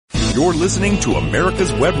You're listening to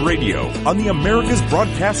America's Web Radio on the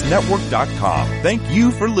AmericasBroadcastNetwork.com. Thank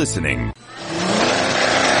you for listening.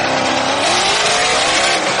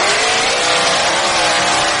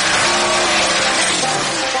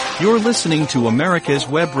 You're listening to America's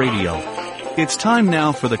Web Radio. It's time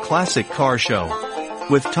now for the Classic Car Show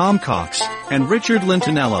with Tom Cox and Richard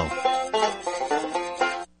Lentinello.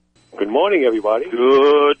 Good morning, everybody.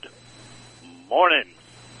 Good morning.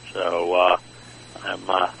 So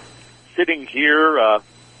I'm sitting here,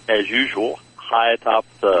 as usual, high atop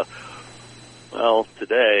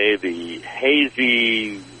today, the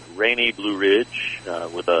hazy, rainy Blue Ridge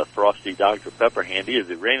with a frosty Dr. Pepper handy. Is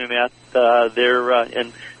it raining out there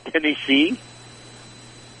in Tennessee,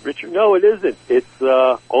 Richard? No, it isn't. It's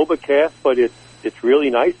overcast, but it's really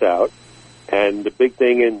nice out. And the big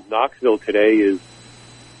thing in Knoxville today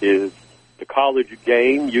is the college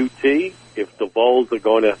game, UT. If the Vols are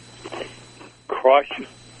going to crush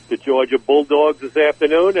the Georgia Bulldogs this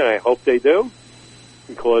afternoon, and I hope they do,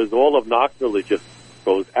 because all of Knoxville just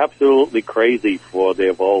goes absolutely crazy for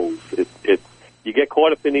their Vols. You get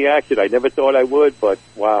caught up in the action. I never thought I would, but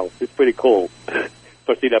wow, it's pretty cool.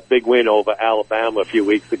 Especially that big win over Alabama a few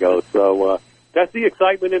weeks ago. So that's the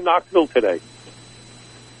excitement in Knoxville today.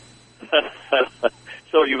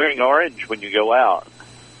 So you're wearing orange when you go out?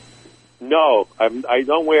 No, I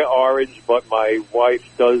don't wear orange, but my wife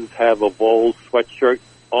does have a Vols sweatshirt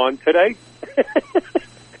on today.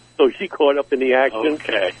 So she caught up in the action.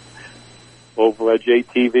 Okay. Over at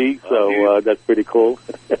JTV, so that's pretty cool.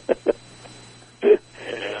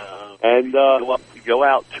 And you go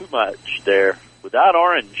out too much there. Without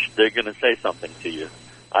orange, they're going to say something to you.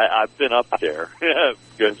 I've been up there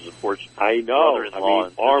because, of course, I know. Brother-in-law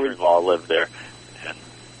and sister-in-law live there.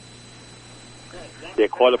 They're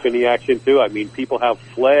caught up in the action, too. I mean, people have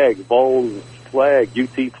flags, Vols flags,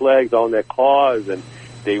 UT flags on their cars, and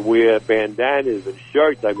they wear bandanas and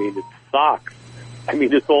shirts. I mean, it's socks. I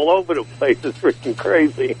mean, it's all over the place. It's freaking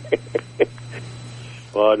crazy.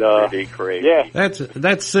 But, pretty crazy. Yeah.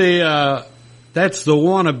 That's the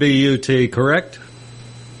wannabe UT, correct?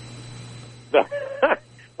 Oh,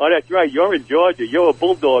 that's right. You're in Georgia. You're a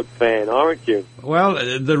Bulldog fan, aren't you? Well,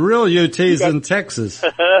 the real UT's in Texas.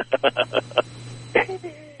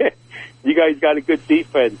 You guys got a good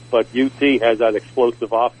defense, but UT has that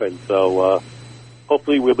explosive offense. So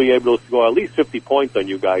hopefully we'll be able to score at least 50 points on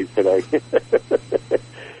you guys today.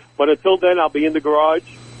 But until then, I'll be in the garage.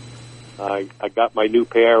 I got my new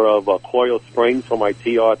pair of coil springs for my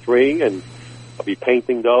TR3, and I'll be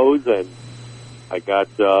painting those. And I got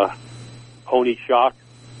pony shock,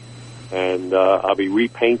 and I'll be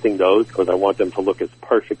repainting those because I want them to look as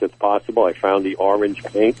perfect as possible. I found the orange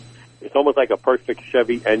paint. It's almost like a perfect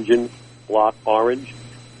Chevy engine block orange.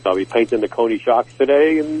 So I'll be painting the Coney shocks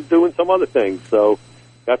today and doing some other things. So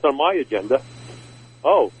that's on my agenda.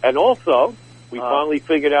 Oh, and also, we finally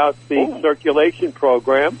figured out the circulation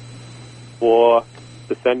program to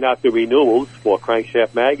send out the renewals for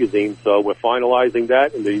Crankshaft Magazine. So we're finalizing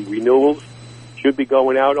that, and the renewals should be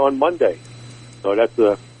going out on Monday. So that's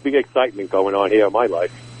a big excitement going on here in my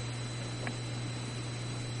life.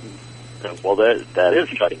 Well, that is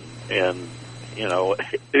exciting. And, you know,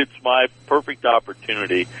 it's my perfect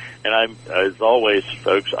opportunity. And I'm, as always,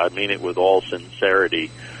 folks, I mean it with all sincerity.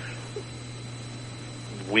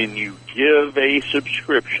 When you give a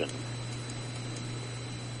subscription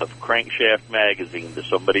of Crankshaft Magazine to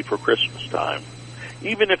somebody for Christmas time,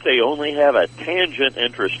 even if they only have a tangent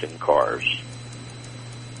interest in cars,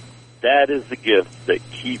 that is the gift that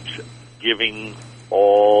keeps giving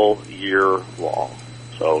all year long.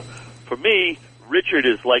 So, for me, Richard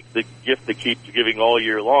is like the gift that keeps giving all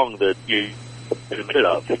year long that you get rid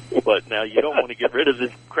of. But now you don't want to get rid of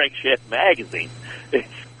this Crankshaft Magazine. It's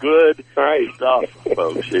good stuff,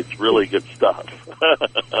 folks. It's really good stuff.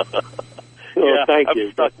 Well, thank you.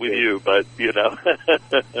 I'm stuck with you, but, you know.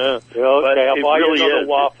 Okay, I'll buy you another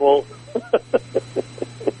waffle.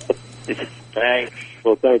 Thanks.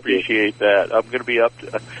 Well, thank Appreciate that. I'm going to be up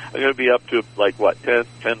to like what, 10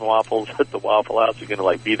 waffles at the Waffle House. You're going to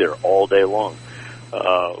like be there all day long.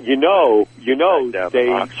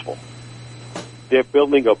 They're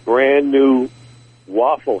building a brand new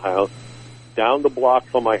Waffle House down the block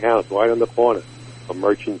from my house, right on the corner of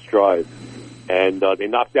Merchants Drive. And they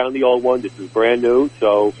knocked down the old one. This is brand new.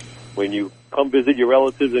 So when you come visit your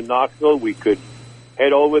relatives in Knoxville, we could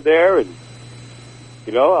head over there and,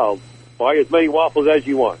 you know, I'll buy as many waffles as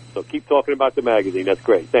you want. So keep talking about the magazine. That's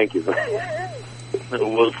great. Thank you.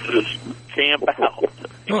 We'll just camp out.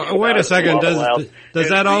 Oh, wait a second. Does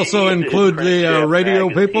that also include the radio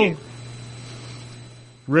people?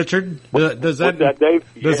 Richard, does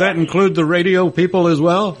that include the radio people as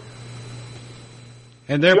well?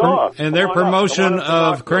 And their promotion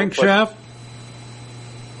of crankshaft?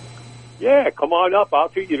 Yeah, come on up. I'll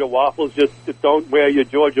treat you to waffles. Just don't wear your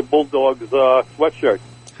Georgia Bulldogs sweatshirt.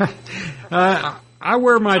 I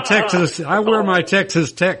wear my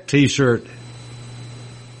Texas Tech T-shirt.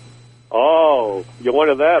 Oh, you're one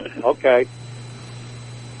of them. Okay.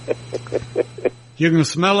 You can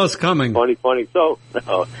smell us coming. Funny. So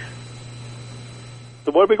what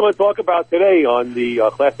are we going to talk about today on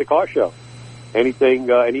the Classic Car Show? Anything?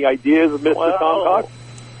 Any ideas, Mr. Tom Cox?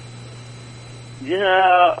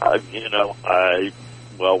 Yeah,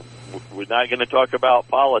 we're not going to talk about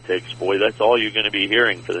politics, boy. That's all you're going to be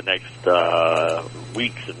hearing for the next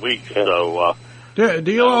weeks and weeks. Yeah. So,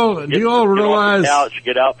 do you all realize? Get off the couch,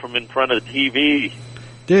 get out from in front of the TV.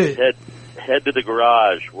 Head to the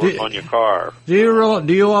garage. Work on your car. Do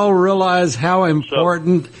you all realize how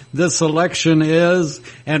important this election is,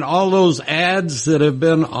 and all those ads that have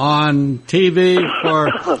been on TV for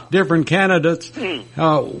different candidates?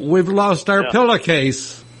 We've lost our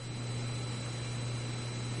pillowcase.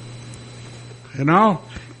 You know,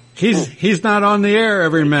 he's not on the air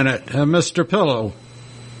every minute, Mr. Pillow.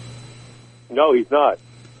 No, he's not.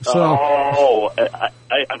 So,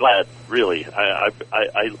 I'm glad. Really, I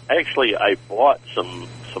actually bought some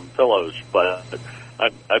pillows, but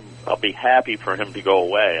I'll be happy for him to go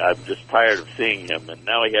away. I'm just tired of seeing him, and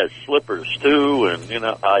now he has slippers too, and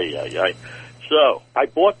So I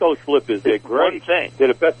bought those slippers. They're great. They're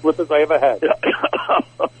the best slippers I ever had.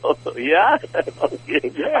 Yeah,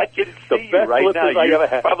 I can see the best right slippers now. I ever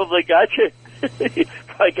had. Probably got you.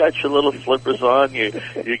 I got your little slippers on. You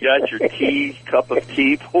got your cup of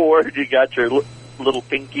tea poured. You got your little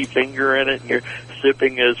pinky finger in it, and you're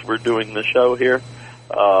sipping as we're doing the show here.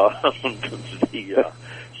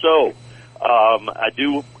 So I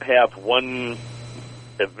do have one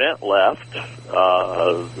event left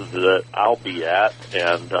that I'll be at,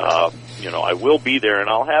 and I will be there, and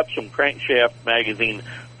I'll have some Crankshaft magazine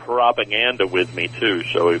propaganda with me too.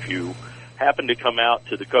 So if you happen to come out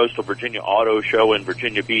to the Coastal Virginia Auto Show in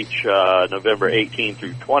Virginia Beach, November 18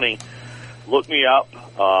 through 20, look me up.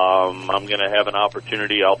 I'm going to have an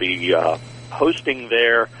opportunity. I'll be hosting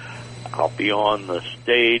there. I'll be on the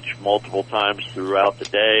stage multiple times throughout the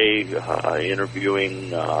day,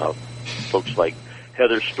 interviewing folks like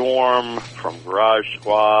Heather Storm from Garage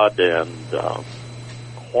Squad and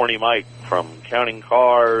Horny Mike from Counting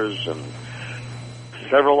Cars and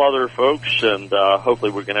several other folks, and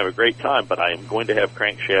hopefully we're going to have a great time. But I am going to have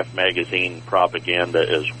Crankshaft magazine propaganda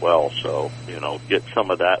as well, so get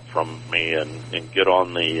some of that from me and get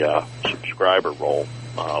on the subscriber roll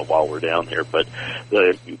while we're down here. But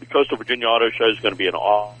the Coastal Virginia Auto Show is going to be an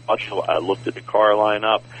awesome. I looked at the car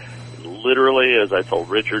lineup. Literally, as I told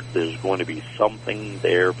Richard, there's going to be something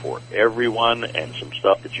there for everyone, and some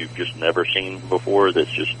stuff that you've just never seen before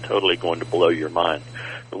that's just totally going to blow your mind.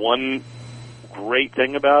 The one great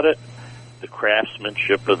thing about it, the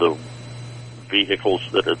craftsmanship of the vehicles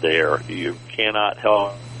that are there. You cannot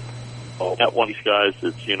help not one of these guys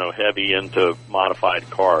that's, heavy into modified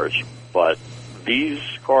cars, but these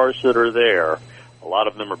cars that are there, a lot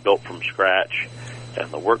of them are built from scratch, and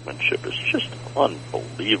the workmanship is just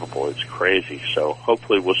unbelievable. It's crazy. So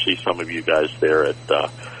hopefully we'll see some of you guys there at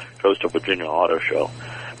Coastal Virginia Auto Show.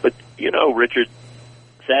 But, Richard,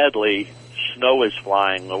 sadly, snow is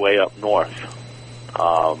flying away up north.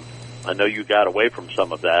 I know you got away from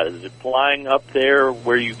some of that. Is it flying up there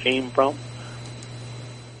where you came from?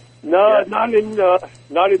 No, yes. not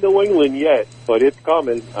in New England yet, but it's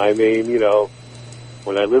coming. I mean,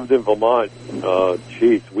 when I lived in Vermont,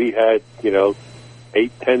 we had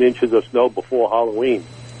 8-10 inches of snow before Halloween,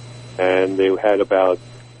 and they had about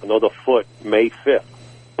another foot May 5th.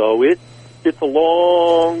 So it's a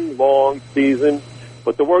long season.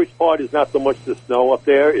 But the worst part is not so much the snow up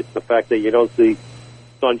there; it's the fact that you don't see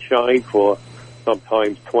sunshine for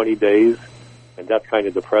sometimes 20 days, and that's kind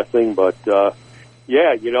of depressing. But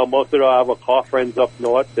most of our car friends up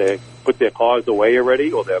north, they put their cars away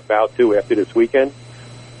already, or they're about to after this weekend.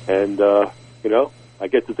 And I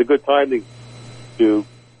guess it's a good time to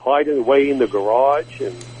hide it away in the garage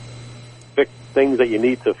and fix things that you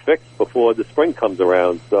need to fix before the spring comes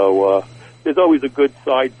around. So there's always a good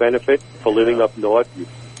side benefit for living up north,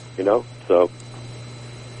 so.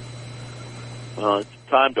 Well, it's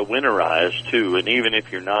time to winterize, too, and even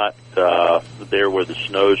if you're not there where the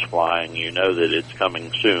snow's flying, you know that it's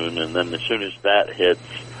coming soon, and then as soon as that hits,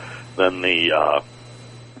 then the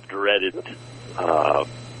dreaded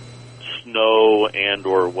snow and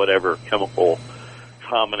or whatever chemical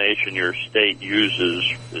combination your state uses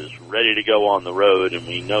is ready to go on the road, and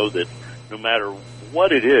we know that no matter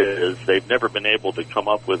what it is, they've never been able to come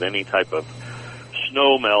up with any type of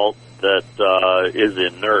snow melt that is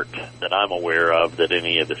inert that I'm aware of that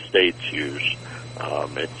any of the states use.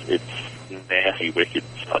 It's nasty, wicked.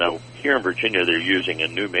 I know here in Virginia they're using a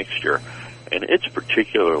new mixture, and it's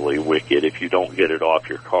particularly wicked if you don't get it off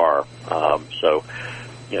your car. So,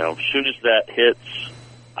 as soon as that hits,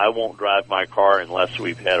 I won't drive my car unless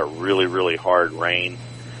we've had a really, really hard rain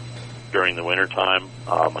during the wintertime.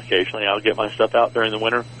 Occasionally I'll get my stuff out during the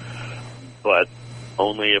winter, but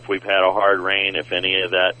only if we've had a hard rain, if any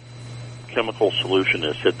of that chemical solution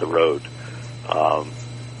has hit the road.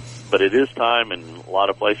 But it is time in a lot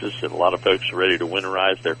of places, and a lot of folks are ready to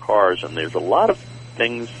winterize their cars, and there's a lot of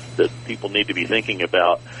things that people need to be thinking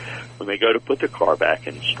about when they go to put their car back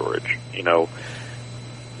in storage.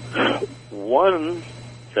 One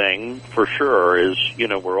thing for sure is,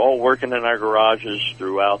 we're all working in our garages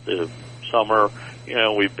throughout the summer.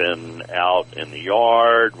 We've been out in the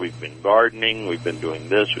yard, we've been gardening, we've been doing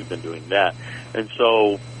this, we've been doing that. And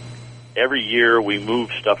so every year we move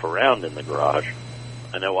stuff around in the garage.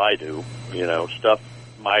 I know I do. Stuff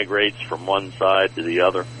migrates from one side to the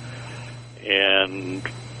other. And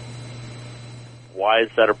why is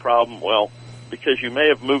that a problem? Well, because you may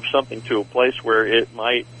have moved something to a place where it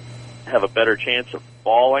might have a better chance of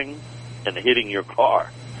falling and hitting your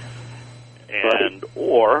car. And,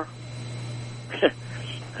 or,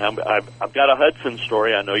 I've got a Hudson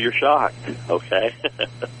story. I know you're shocked, okay?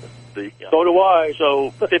 So do I.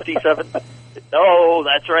 So 57, oh,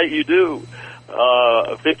 that's right, you do.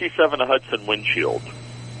 57 Hudson windshield.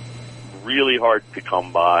 Really hard to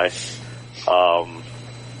come by. 1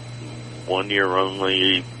 year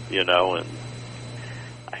only, and I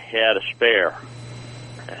had a spare.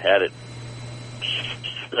 I had it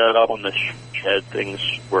set up on the shed, things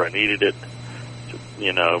where I needed it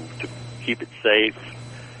to keep it safe.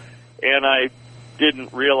 And I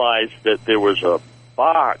didn't realize that there was a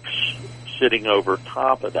box sitting over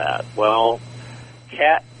top of that. Well,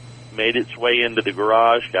 cat made its way into the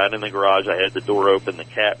garage, got in the garage. I had the door open. The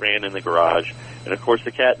cat ran in the garage. And, of course,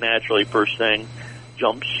 the cat naturally, first thing,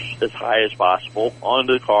 jumps as high as possible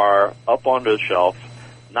onto the car, up onto the shelf,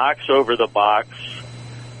 knocks over the box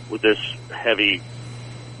with this heavy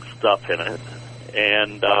stuff in it.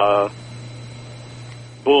 And,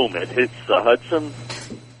 boom, it hits the Hudson,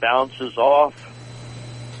 bounces off,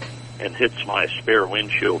 and hits my spare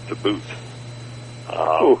windshield to boot.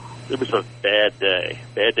 It was a bad day.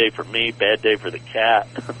 Bad day for me, bad day for the cat,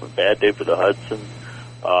 bad day for the Hudson.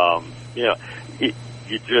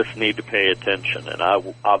 You just need to pay attention, and I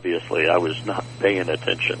was not paying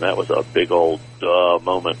attention. That was a big old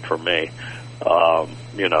moment for me.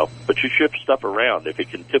 But you shift stuff around. If it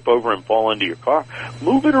can tip over and fall into your car,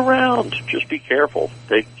 move it around. Just be careful.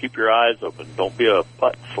 Keep your eyes open. Don't be a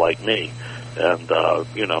putz like me. And,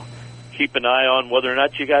 keep an eye on whether or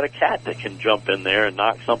not you got a cat that can jump in there and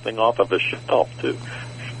knock something off of a shelf, too.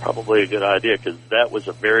 Probably a good idea, because that was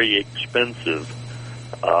a very expensive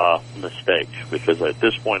mistake, because at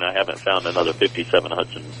this point I haven't found another 57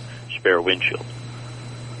 Hudson spare windshield.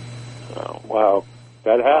 So, wow.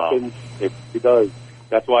 That happens. It does.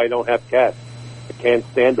 That's why I don't have cats. I can't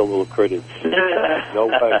stand the little critters. No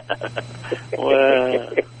way. Well,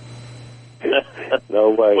 no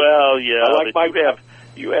way. Well, yeah, like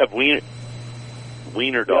you have wiener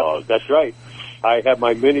dogs. Yeah, that's right. I have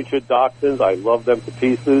my miniature dachshunds. I love them to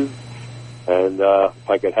pieces. And if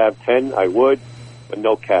I could have 10, I would. But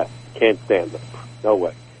no cats. Can't stand them. No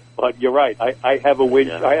way. But you're right. I have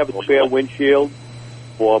a spare windshield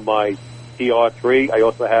for my TR3. I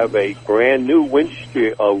also have a brand new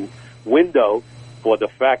window for the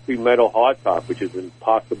factory metal hardtop, which is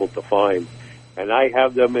impossible to find. And I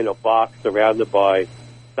have them in a box surrounded by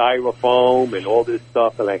styrofoam and all this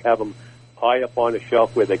stuff, and I have them high up on a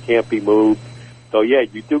shelf where they can't be moved. So, yeah,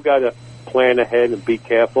 you do got to plan ahead and be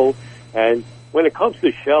careful. And when it comes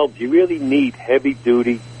to shelves, you really need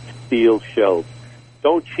heavy-duty steel shelves.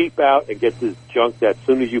 Don't cheap out and get this junk that as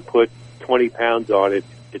soon as you put 20 pounds on it,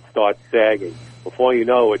 it starts sagging. Before you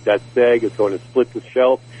know it, that sag is going to split the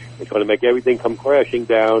shelf. It's going to make everything come crashing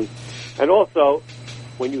down. And also,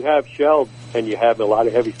 when you have shelves and you have a lot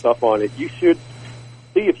of heavy stuff on it, you should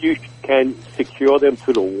see if you can secure them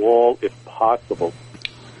to the wall if possible.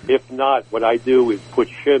 If not, what I do is put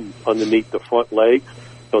shims underneath the front legs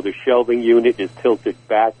so the shelving unit is tilted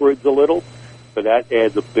backwards a little. So that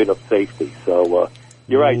adds a bit of safety. So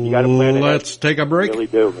you're right. You got to plan ahead. Let's take a break. You really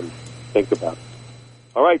do, and think about it.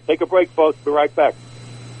 All right, take a break, folks. Be right back.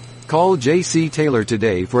 Call J.C. Taylor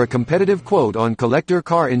today for a competitive quote on collector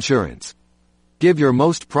car insurance. Give your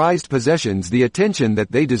most prized possessions the attention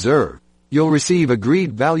that they deserve. You'll receive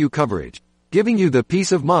agreed value coverage, giving you the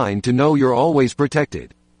peace of mind to know you're always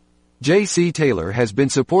protected. J.C. Taylor has been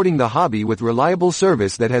supporting the hobby with reliable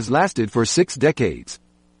service that has lasted for 6 decades.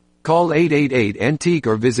 Call 888-ANTIQUE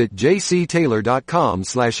or visit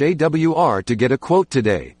jctaylor.com/AWR to get a quote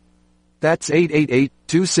today. That's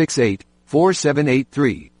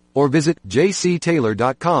 888-268-4783 or visit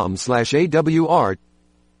jctaylor.com/AWR.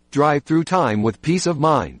 Drive through time with peace of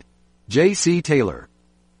mind. J.C. Taylor.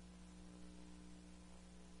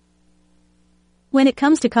 When it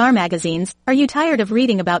comes to car magazines, are you tired of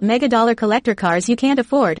reading about mega-dollar collector cars you can't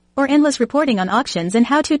afford, or endless reporting on auctions and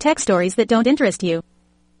how-to tech stories that don't interest you?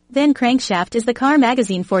 Then Crankshaft is the car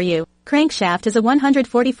magazine for you. Crankshaft is a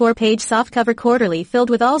 144-page softcover quarterly filled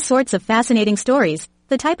with all sorts of fascinating stories,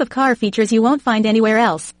 the type of car features you won't find anywhere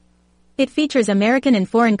else. It features American and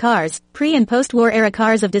foreign cars, pre- and post-war era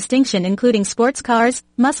cars of distinction including sports cars,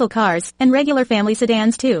 muscle cars, and regular family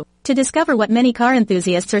sedans too. To discover what many car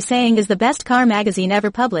enthusiasts are saying is the best car magazine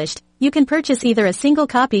ever published, you can purchase either a single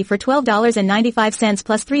copy for $12.95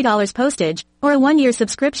 plus $3 postage, or a 1-year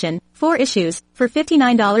subscription, 4 issues, for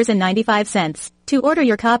 $59.95. To order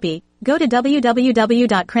your copy, go to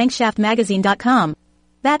www.crankshaftmagazine.com.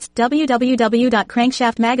 That's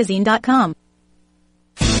www.crankshaftmagazine.com.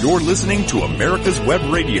 You're listening to America's Web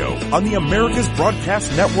Radio on the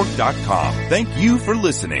AmericasBroadcastNetwork.com. Thank you for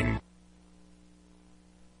listening.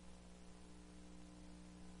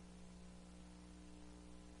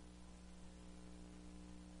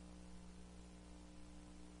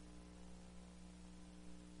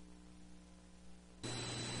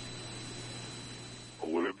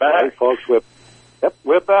 We're back, folks.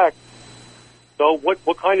 We're back. So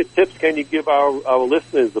what kind of tips can you give our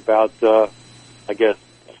listeners about, I guess,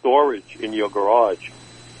 storage in your garage?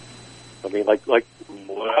 I mean, like well,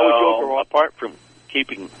 your garage? Apart from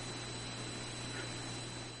keeping,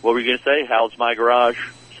 what were you going to say? How's my garage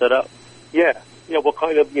set up? Yeah. What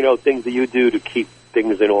kind of, things do you do to keep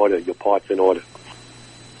things in order, your parts in order?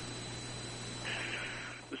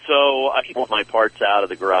 So I keep my parts out of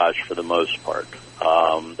the garage for the most part.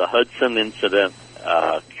 The Hudson incident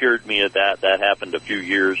cured me of that. That happened a few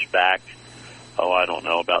years back. I don't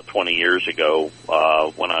know, about 20 years ago,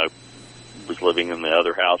 when I was living in the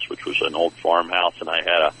other house, which was an old farmhouse, and I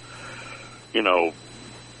had a,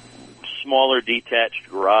 smaller detached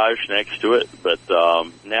garage next to it. But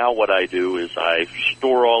now what I do is I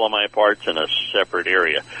store all of my parts in a separate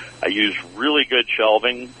area. I use really good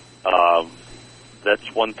shelving. That's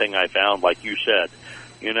one thing I found, like you said,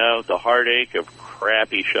 the heartache of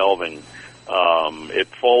crappy shelving. It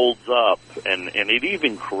folds up, and it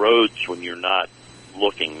even corrodes when you're not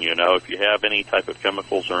looking, if you have any type of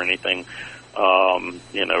chemicals or anything,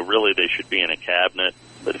 really they should be in a cabinet.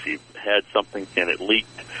 But if you had something and it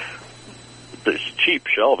leaked, this cheap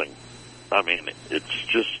shelving, I mean, it's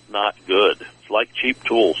just not good. It's like cheap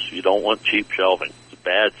tools. You don't want cheap shelving. It's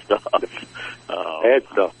bad stuff. Bad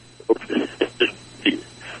stuff.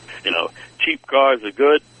 Cheap cars are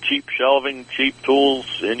good. Cheap shelving, cheap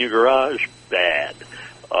tools in your garage, bad.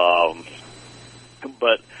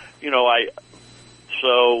 But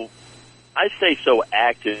I stay so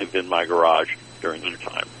active in my garage during the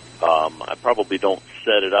time. I probably don't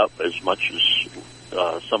set it up as much as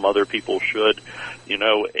some other people should.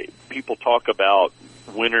 People talk about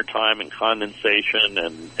wintertime and condensation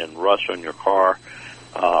and rust on your car.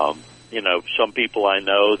 Some people I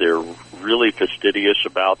know, they're really fastidious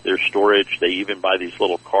about their storage. They even buy these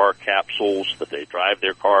little car capsules that they drive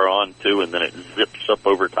their car onto, and then it zips up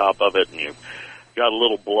over top of it, and you've got a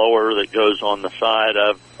little blower that goes on the side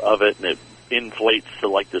of it, and it inflates to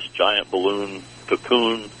like this giant balloon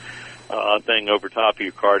cocoon thing over top of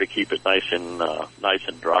your car to keep it nice and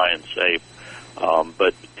dry and safe.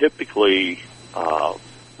 But typically,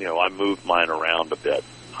 I move mine around a bit.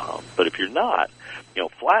 But if you're not,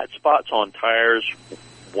 flat spots on tires,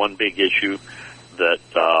 one big issue that,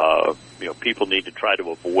 people need to try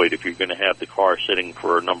to avoid if you're going to have the car sitting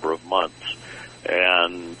for a number of months.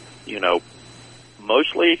 And,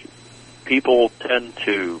 mostly people tend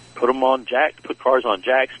to put cars on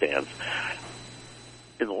jack stands.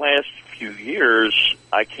 In the last few years,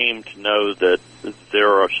 I came to know that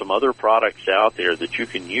there are some other products out there that you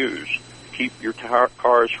can use to keep your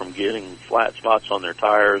cars from getting flat spots on their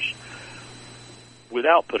tires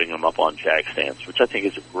without putting them up on jack stands, which I think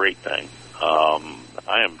is a great thing.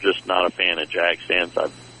 I am just not a fan of jack stands.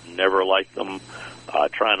 I've never liked them. I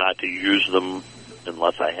try not to use them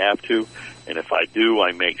unless I have to. And if I do,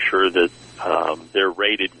 I make sure that they're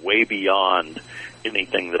rated way beyond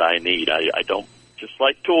anything that I need. I don't, just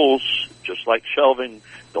like tools, just like shelving,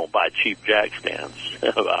 don't buy cheap jack stands.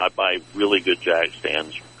 I buy really good jack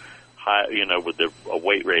stands, high, with a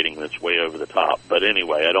weight rating that's way over the top. But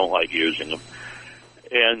anyway, I don't like using them.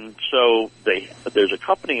 And so there's a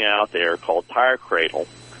company out there called Tire Cradle,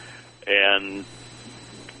 and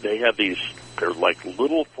they have these, they're like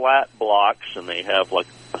little flat blocks, and they have like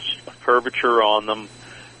a curvature on them,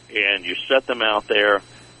 and you set them out there,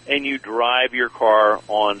 and you drive your car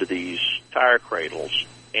onto these tire cradles.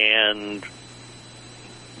 And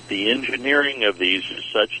the engineering of these is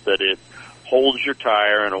such that it holds your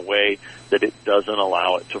tire in a way that it doesn't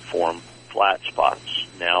allow it to form flat spots.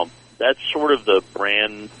 Now, that's sort of the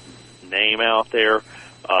brand name out there,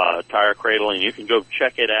 Tire Cradle, and you can go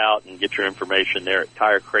check it out and get your information there at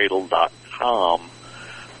tirecradle.com.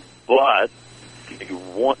 But if you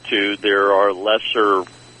want to, there are lesser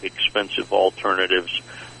expensive alternatives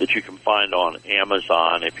that you can find on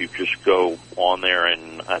Amazon if you just go on there,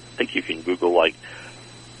 and I think you can Google like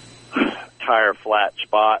tire flat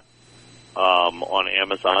spot on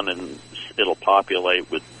Amazon, and it'll populate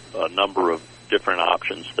with a number of different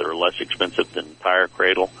options that are less expensive than Tire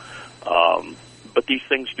Cradle. But these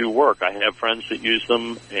things do work. I have friends that use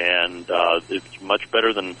them, and it's much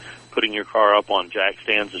better than putting your car up on jack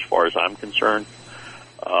stands as far as I'm concerned.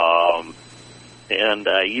 And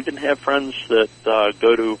I even have friends that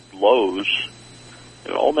go to Lowe's.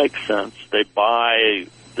 It all makes sense. They buy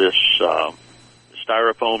this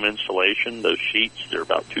styrofoam insulation, those sheets. They're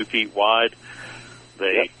about 2 feet wide.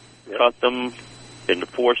 They cut them into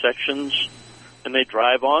 4 sections, and they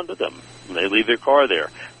drive onto them, and they leave their car there.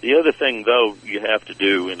 The other thing, though, you have to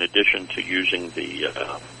do, in addition to using the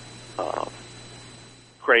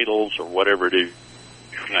cradles or whatever it is,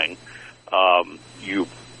 you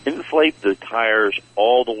inflate the tires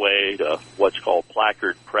all the way to what's called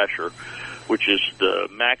placard pressure, which is the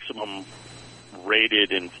maximum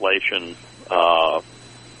rated inflation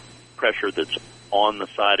pressure that's on the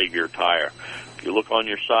side of your tire. If you look on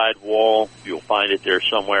your side wall, you'll find it there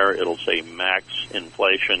somewhere. It'll say max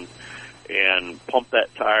inflation, and pump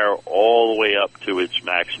that tire all the way up to its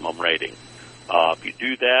maximum rating. If you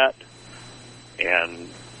do that and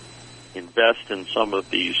invest in some of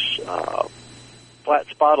these flat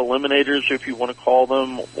spot eliminators, if you want to call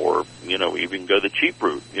them, or, even go the cheap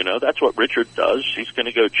route. That's what Richard does. He's going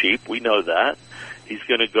to go cheap. We know that. He's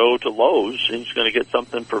going to go to Lowe's, and he's going to get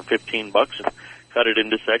something for $15 and cut it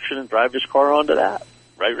into section and drive his car onto that.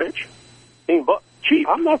 Right, Rich? $15? Cheap.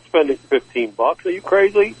 I'm not spending $15. Are you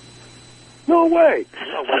crazy? No way.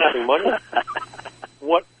 I'm not wasting money.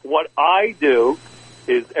 What I do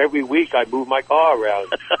is every week I move my car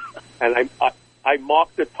around, and I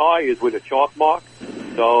mark the tires with a chalk mark.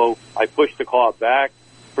 So I push the car back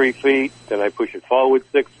 3 feet, then I push it forward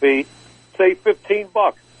 6 feet. Save $15.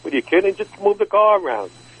 What, are you kidding? Just move the car around.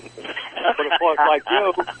 But of course, like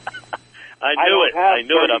you, I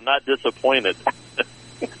knew it. I'm not disappointed.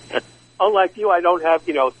 Unlike you, I don't have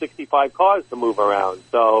 65 cars to move around.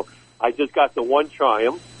 So I just got the one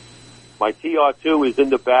Triumph. My TR2 is in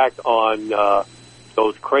the back on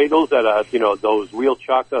those cradles that are those wheel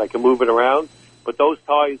chocks that I can move it around. But those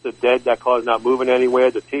tires are dead. That car's not moving anywhere.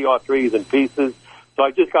 The TR3 is in pieces. So I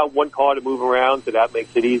just got one car to move around, so that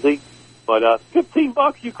makes it easy. But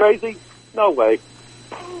 $15, you crazy? No way.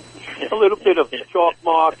 A little bit of chalk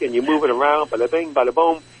mark, and you move it around, bada bing, bada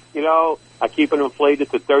boom. I keep it inflated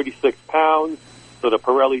to 36 pounds, so the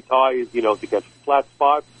Pirelli tires, to get flat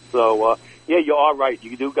spots. So, yeah, you are right.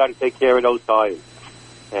 You do got to take care of those tires.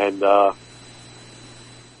 And,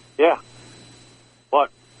 yeah. But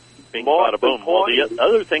bing, bada boom. Well, the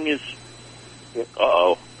other thing is,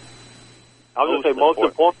 uh-oh. I was going to say, most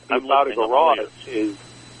importantly about a garage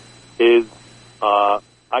is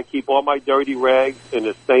I keep all my dirty rags in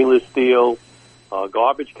a stainless steel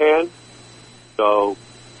garbage can, so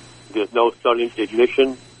there's no sudden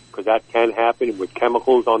ignition, because that can happen with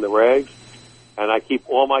chemicals on the rags. And I keep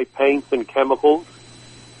all my paints and chemicals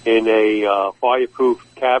in a fireproof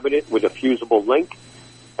cabinet with a fusible link,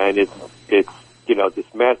 and it's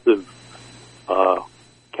this massive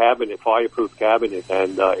cabinet, fireproof cabinet,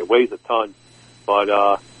 and it weighs a ton.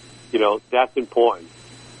 But that's important.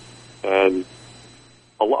 And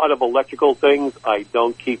a lot of electrical things I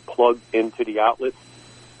don't keep plugged into the outlets.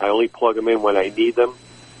 I only plug them in when I need them.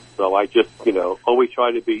 So I just, always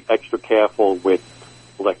try to be extra careful with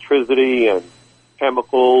electricity and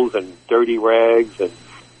chemicals and dirty rags, and,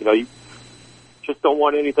 you just don't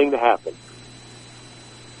want anything to happen.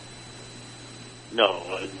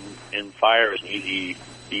 No, and fire is an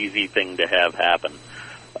easy thing to have happen.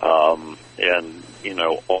 And,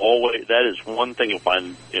 always, that is one thing you'll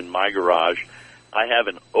find in my garage. I have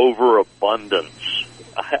an overabundance.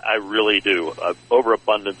 I really do. An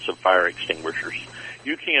overabundance of fire extinguishers.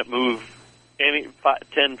 You can't move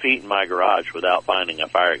 10 feet in my garage without finding a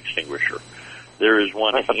fire extinguisher. There is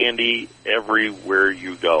one handy everywhere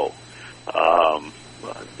you go.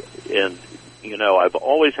 And, you know, I've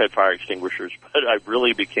always had fire extinguishers, but I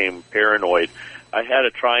really became paranoid. I had a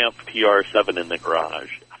Triumph TR7 in the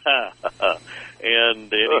garage.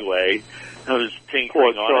 And anyway, I was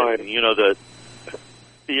tinkering on it, and, you know, that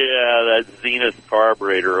Zenith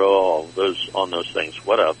carburetor, those things.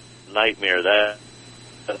 What a nightmare that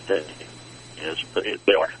thing is.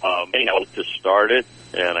 Anyhow, to start it,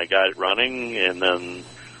 and I got it running, and then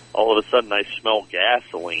all of a sudden I smell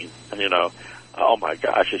gasoline, you know. Oh my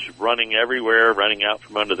gosh, it's running everywhere, running out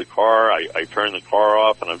from under the car. I turn the car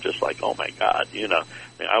off, and I'm just like, oh my God, you know.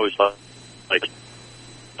 I was like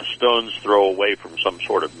a stone's throw away from some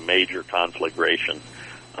sort of major conflagration,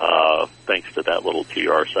 thanks to that little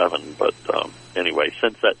TR7. But anyway,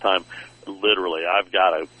 since that time, literally, I've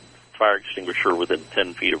got a fire extinguisher within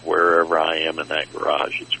 10 feet of wherever I am in that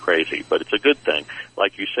garage. It's crazy, but it's a good thing.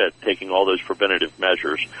 Like you said, taking all those preventative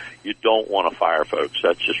measures, you don't want to fire, folks.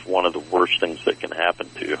 That's just one of the worst things that can happen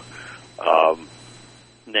to you.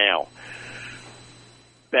 Now,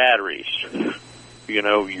 batteries. You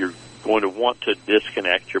know, you're going to want to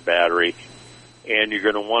disconnect your battery, and you're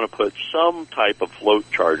going to want to put some type of float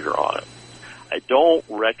charger on it. I don't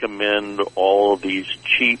recommend all of these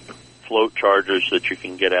cheap float chargers that you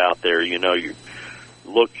can get out there. You know, you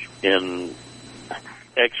look in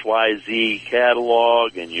XYZ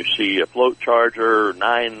catalog and you see a float charger,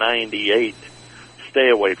 $9.98. Stay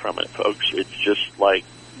away from it, folks. It's just like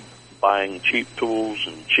buying cheap tools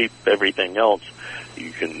and cheap everything else.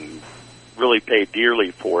 You can really pay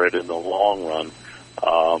dearly for it in the long run.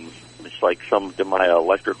 It's like some of my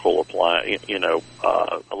electrical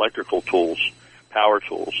electrical tools, power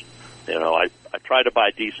tools. You know, I try to buy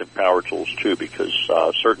decent power tools too, because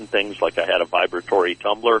certain things, like I had a vibratory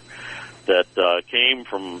tumbler that came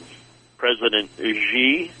from President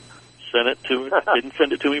Xi, sent it to me. Didn't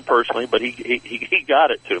send it to me personally, but he got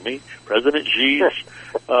it to me. President Xi's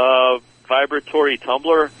vibratory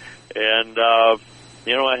tumbler, and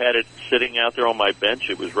you know, I had it sitting out there on my bench.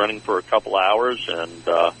 It was running for a couple hours, and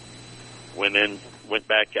went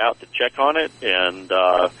back out to check on it, and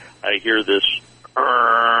I hear this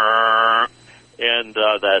and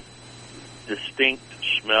that distinct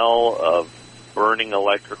smell of burning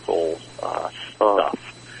electrical stuff.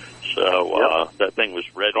 So that thing was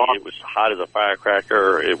ready. It was hot as a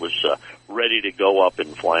firecracker. It was ready to go up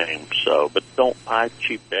in flames. So, but don't buy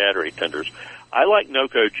cheap battery tenders. I like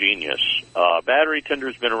Noco Genius. Battery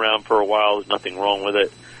tender's been around for a while. There's nothing wrong with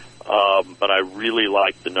it. But I really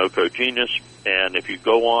like the Noco Genius. And if you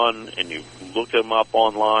go on and you look them up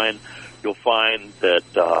online, you'll find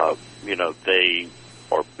that, you know, they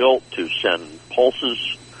are built to send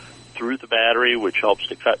pulses through the battery, which helps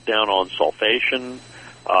to cut down on sulfation.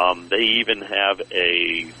 They even have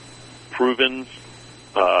a proven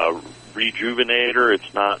rejuvenator.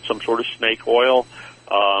 It's not some sort of snake oil.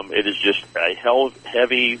 It is just a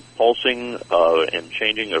heavy pulsing and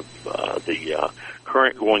changing of the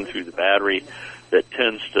current going through the battery that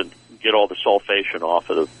tends to get all the sulfation off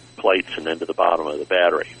of the plates and into the bottom of the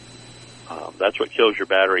battery. That's what kills your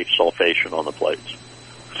battery, sulfation on the plates.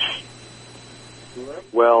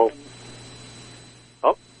 Well,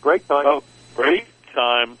 break time. Oh, break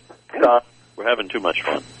time. We're having too much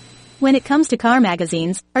fun. When it comes to car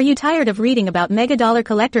magazines, are you tired of reading about mega-dollar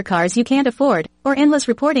collector cars you can't afford, or endless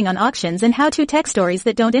reporting on auctions and how-to tech stories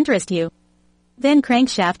that don't interest you? Then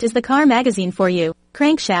Crankshaft is the car magazine for you.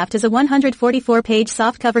 Crankshaft is a 144-page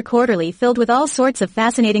softcover quarterly filled with all sorts of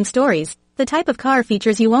fascinating stories, the type of car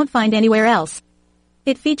features you won't find anywhere else.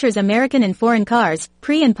 It features American and foreign cars,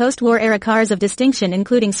 pre- and post-war era cars of distinction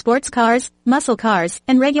including sports cars, muscle cars,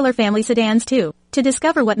 and regular family sedans too. To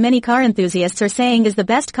discover what many car enthusiasts are saying is the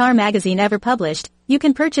best car magazine ever published, you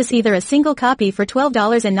can purchase either a single copy for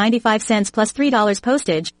 $12.95 plus $3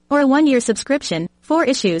 postage, or a 1-year subscription, 4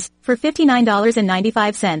 issues, for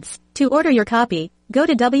 $59.95. To order your copy, go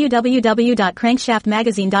to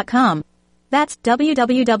www.crankshaftmagazine.com. That's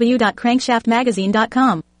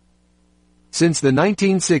www.crankshaftmagazine.com. Since the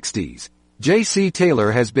 1960s, J.C.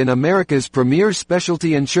 Taylor has been America's premier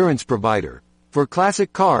specialty insurance provider for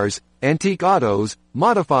classic cars, antique autos,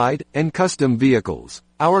 modified, and custom vehicles.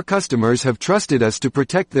 Our customers have trusted us to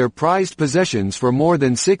protect their prized possessions for more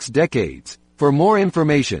than 6 decades. For more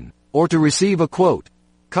information, or to receive a quote,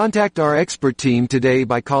 contact our expert team today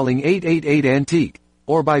by calling 888-ANTIQUE,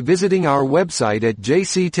 or by visiting our website at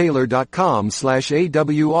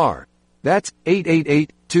jctaylor.com/AWR. That's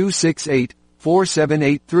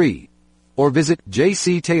 888-268-4783. Or visit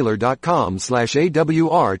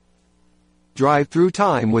jctaylor.com/AWR. Drive through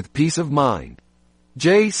time with peace of mind.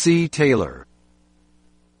 J.C. Taylor.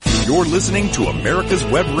 You're listening to America's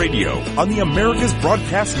Web Radio on the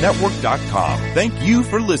AmericasBroadcastNetwork.com. Thank you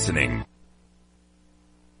for listening.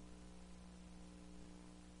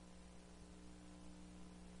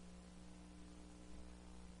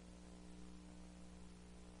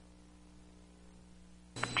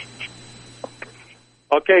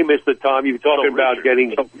 Okay, Mr. Tom, you were talking about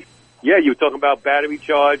getting, you were talking about battery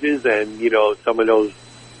charges and, some of those,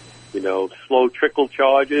 slow trickle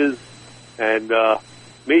charges. And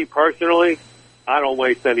me personally, I don't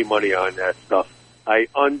waste any money on that stuff. I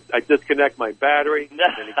disconnect my battery and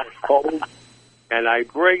it gets cold, and I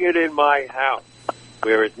bring it in my house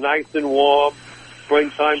where it's nice and warm.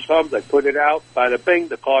 Springtime comes, I put it out, bada bing,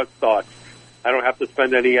 the car starts. I don't have to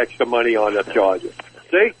spend any extra money on the charges.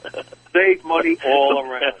 See? Save money all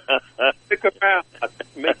around. Stick around.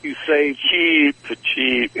 Make you save.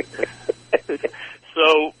 Cheap.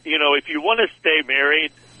 So, if you want to stay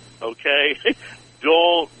married, okay,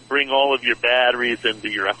 don't bring all of your batteries into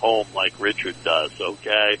your home like Richard does,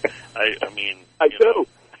 okay? I do.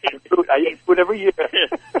 I use whatever year.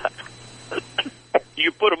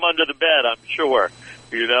 You put them under the bed, I'm sure.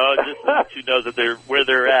 Just so that you know that they're where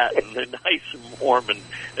they're at, and they're nice and warm and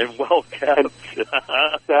well kept.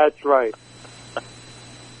 That's right.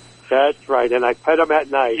 That's right. And I pet them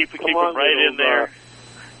at night. Keep them right in there.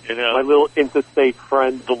 My little interstate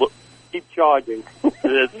friend. Keep charging.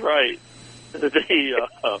 That's right.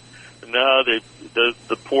 The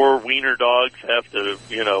poor wiener dogs have to,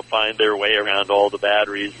 find their way around all the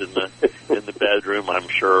batteries in the bedroom, I'm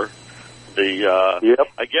sure. Yep.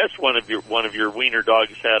 I guess one of your wiener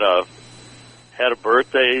dogs had a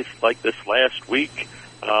birthday like this last week.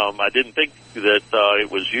 I didn't think that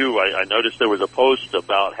it was you. I noticed there was a post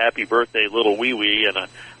about happy birthday, little wee wee, and I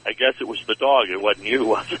guess it was the dog. It wasn't you,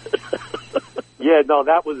 was it? Yeah, no,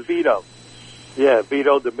 that was Vito. Yeah,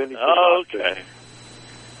 Vito, the mini. Okay.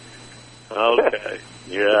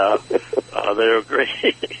 Yeah. They're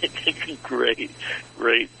great,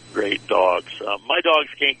 great dogs. My dogs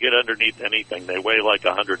can't get underneath anything. They weigh like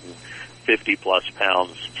 150 plus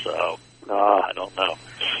pounds, so I don't know.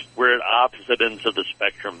 We're at opposite ends of the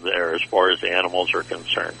spectrum there as far as animals are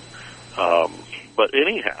concerned. But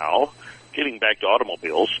anyhow, getting back to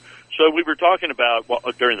automobiles, so we were talking about,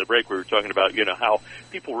 during the break, we were talking about, how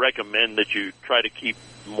people recommend that you try to keep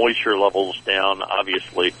moisture levels down.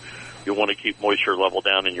 Obviously, you want to keep moisture level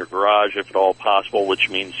down in your garage if at all possible, which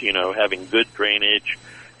means, having good drainage,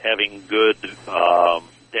 having good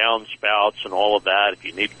downspouts and all of that. If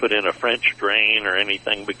you need to put in a French drain or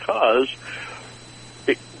anything, because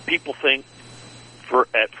people think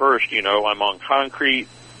at first, I'm on concrete,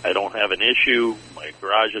 I don't have an issue, my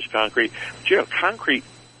garage is concrete. But, concrete,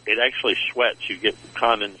 it actually sweats. You get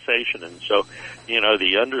condensation, and so,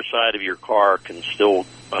 the underside of your car can still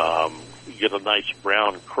get a nice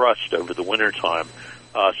brown crust over the wintertime.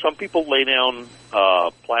 Some people lay down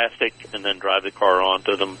plastic and then drive the car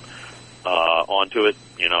onto it.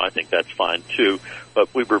 I think that's fine too.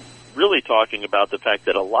 But we were really talking about the fact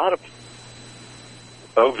that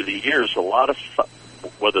over the years,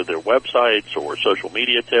 whether they're websites or social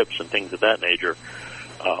media tips and things of that nature,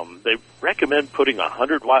 they recommend putting a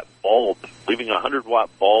 100-watt bulb, leaving a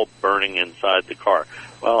 100-watt bulb burning inside the car.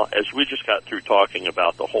 Well, as we just got through talking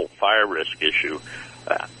about the whole fire risk issue,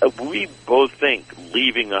 we both think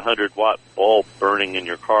leaving a 100-watt bulb burning in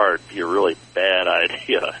your car would be a really bad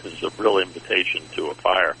idea. It's a real invitation to a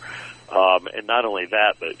fire. And not only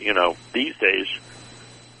that, but, these days,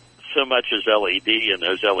 so much is LED, and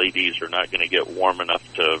those LEDs are not going to get warm enough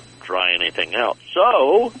to dry anything out.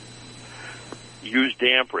 So use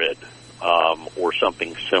damp red or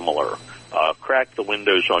something similar. Crack the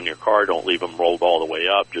windows on your car. Don't leave them rolled all the way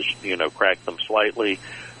up. Just, crack them slightly.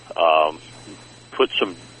 Put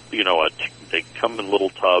some, they come in little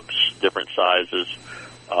tubs, different sizes,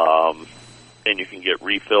 and you can get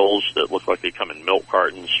refills that look like they come in milk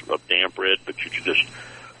cartons of damp red, but you can just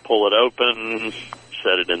pull it open,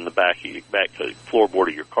 set it in the back to the floorboard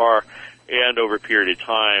of your car, and over a period of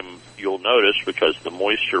time, you'll notice, because the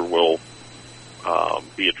moisture will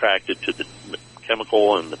be attracted to the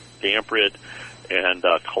chemical and the damp red and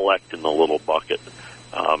collect in the little bucket.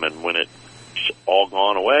 And when it's all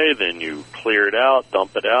gone away, then you clear it out,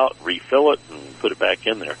 dump it out, refill it, and put it back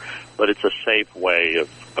in there. But it's a safe way of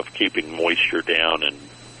keeping moisture down and,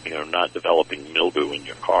 not developing mildew in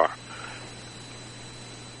your car.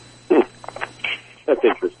 That's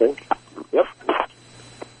interesting. Yep.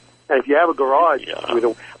 And if you have a garage,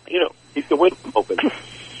 keep the window open.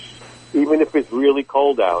 Even if it's really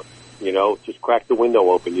cold out, just crack the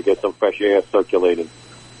window open. You get some fresh air circulating.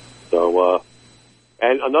 So,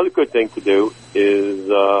 and another good thing to do is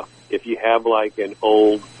if you have like an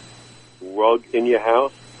old rug in your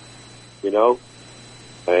house,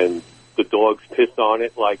 and the dogs piss on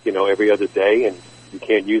it like, every other day, and you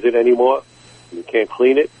can't use it anymore, you can't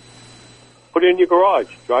clean it, put it in your garage.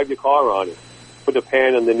 Drive your car on it. Put a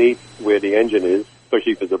pan underneath where the engine is,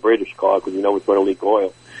 especially if it's a British car, because it's going to leak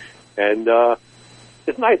oil. And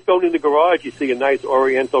it's nice going in the garage. You see a nice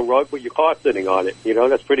Oriental rug with your car sitting on it.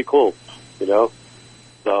 That's pretty cool.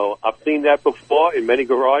 So I've seen that before in many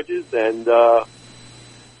garages, and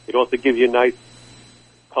it also gives you a nice,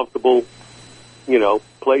 comfortable,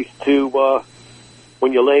 place to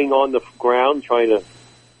when you're laying on the ground trying to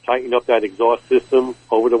tighten up that exhaust system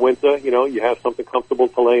over the winter. You have something comfortable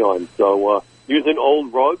to lay on. So using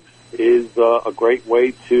old rugs is a great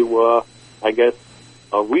way to,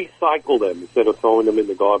 recycle them instead of throwing them in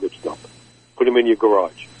the garbage dump. Put them in your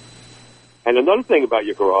garage. And another thing about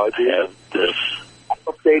your garage is I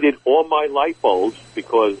updated all my light bulbs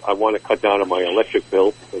because I want to cut down on my electric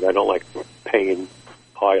bill, because I don't like paying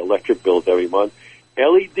high electric bills every month.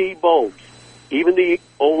 LED bulbs, even the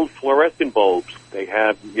old fluorescent bulbs, they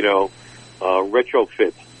have,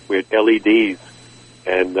 retrofits with LEDs.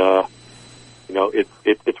 And,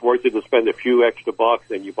 it's worth it to spend a few extra bucks,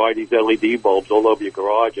 and you buy these LED bulbs all over your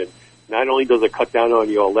garage, and not only does it cut down on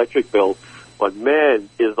your electric bill, but man,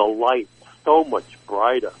 is the light so much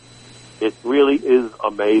brighter. It really is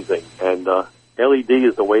amazing, and LED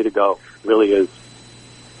is the way to go. It really is.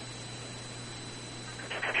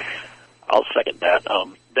 I'll second that.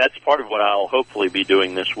 That's part of what I'll hopefully be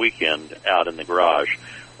doing this weekend out in the garage,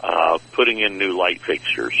 putting in new light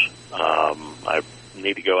fixtures. I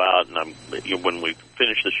need to go out, and when we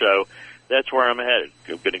finish the show, that's where I'm headed.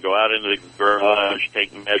 I'm going to go out into the garage,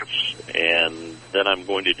 take measurements, and then I'm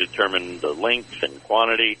going to determine the length and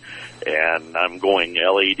quantity, and I'm going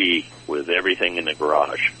LED with everything in the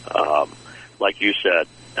garage. Like you said,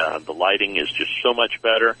 the lighting is just so much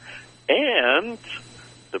better, and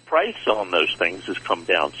the price on those things has come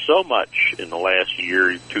down so much in the last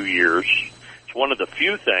year, 2 years. It's one of the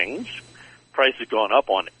few things. Price has gone up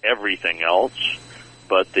on everything else,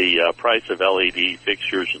 but the price of LED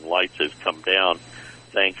fixtures and lights has come down,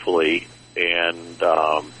 thankfully. And,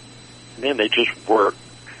 man, they just work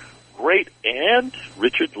great. And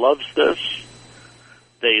Richard loves this.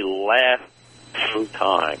 They last through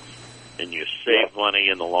time, and you save money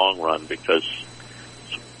in the long run because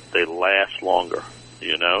they last longer,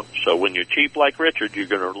 So when you're cheap like Richard, you're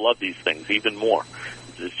going to love these things even more.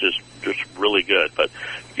 It's just really good. But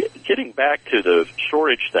getting back to the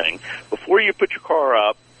storage thing, before you put your car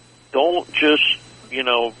up, don't just,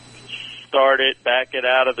 start it, back it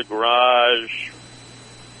out of the garage,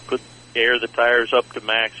 air the tires up to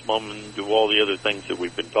maximum, and do all the other things that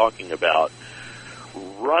we've been talking about.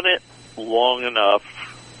 Run it long enough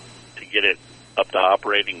to get it up to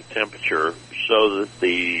operating temperature so that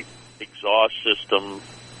the exhaust system,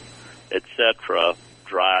 etc.,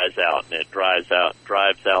 dries out, and it drives out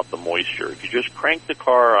the moisture. If you just crank the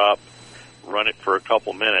car up, run it for a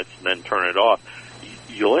couple minutes, and then turn it off,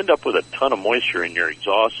 you'll end up with a ton of moisture in your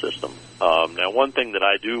exhaust system. Now, one thing that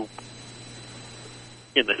I do,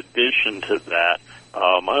 in addition to that,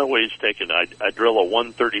 I always I drill a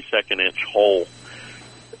 1/32 inch hole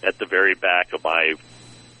at the very back of my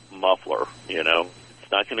muffler.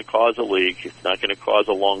 It's not going to cause a leak. It's not going to cause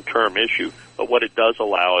a long-term issue. But what it does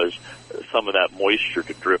allow is some of that moisture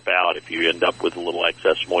to drip out if you end up with a little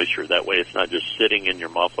excess moisture. That way it's not just sitting in your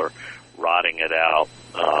muffler, rotting it out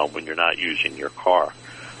when you're not using your car.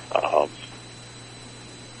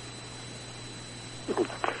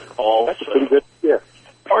 That's pretty good. Yeah.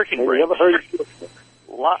 Parking brakes. Never heard of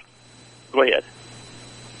Go ahead.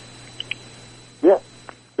 Yeah.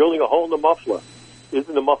 Building a hole in the muffler.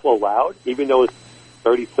 Isn't the muffler loud, even though it's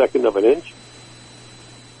 32nd of an inch?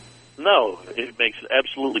 No, it makes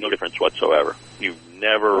absolutely no difference whatsoever. You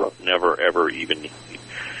never, ever even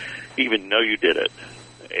know you did it.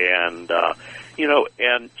 And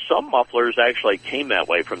and some mufflers actually come that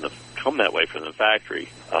way from the factory.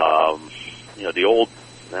 The old,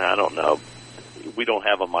 I don't know. We don't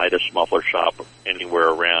have a Midas muffler shop anywhere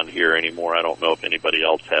around here anymore. I don't know if anybody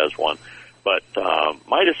else has one. But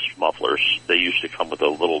Midas mufflers, they used to come with a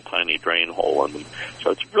little tiny drain hole in them. So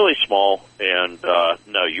it's really small, and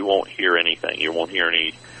no, you won't hear anything. You won't hear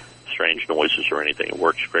any strange noises or anything. It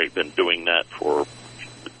works great. Been doing that for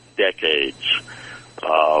decades.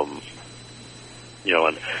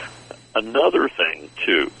 And another thing,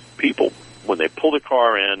 too, people, when they pull the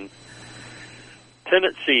car in,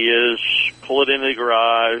 tendency is pull it into the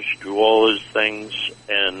garage, do all those things,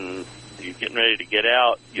 and you're getting ready to get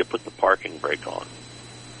out, you put the parking brake on.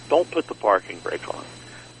 Don't put the parking brake on.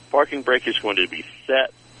 Parking brake is going to be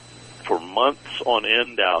set for months on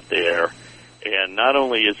end out there, and not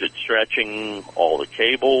only is it stretching all the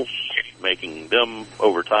cables, making them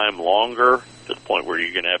over time longer to the point where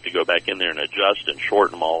you're going to have to go back in there and adjust and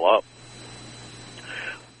shorten them all up,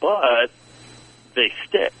 but they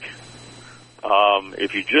stick.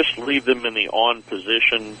 If you just leave them in the on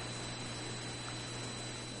position,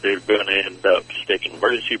 they're going to end up sticking.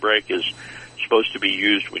 Emergency brake is supposed to be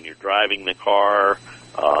used when you're driving the car,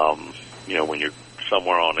 when you're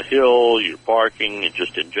somewhere on a hill, you're parking, and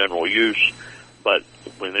just in general use. But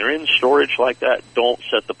when they're in storage like that, don't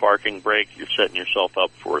set the parking brake. You're setting yourself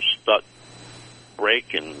up for a stuck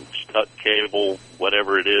brake and stuck cable,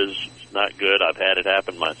 whatever it is. It's not good. I've had it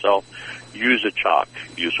happen myself. Use a chock.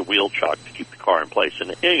 Use a wheel chock to keep the car in place.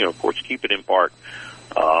 And of course, keep it in park.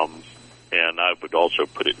 And I would also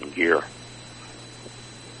put it in gear.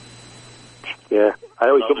 Yeah, I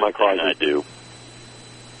always put my cars in. I do.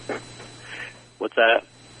 What's that?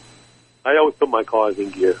 I always put my cars in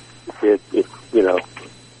gear. I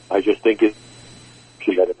just think that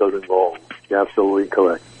it doesn't go. You're absolutely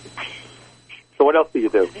correct. So what else do you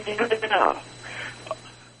do? Yeah.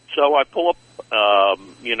 So I pull up,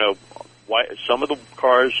 some of the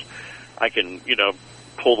cars I can,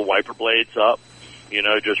 pull the wiper blades up,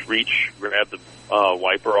 just grab the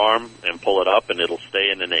wiper arm and pull it up, and it'll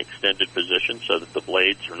stay in an extended position so that the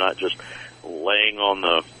blades are not just laying on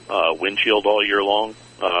the windshield all year long,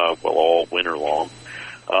 all winter long.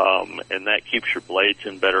 And that keeps your blades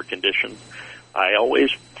in better condition. I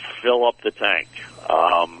always fill up the tank,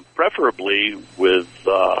 preferably with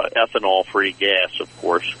ethanol-free gas, of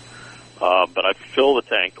course. But I fill the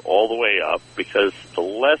tank all the way up because the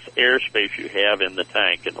less airspace you have in the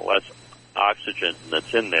tank and the less oxygen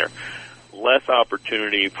that's in there, less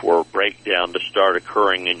opportunity for breakdown to start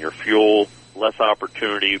occurring in your fuel, less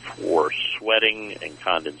opportunity for sweating and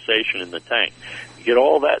condensation in the tank. You get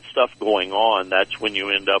all that stuff going on, that's when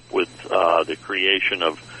you end up with the creation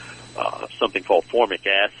of something called formic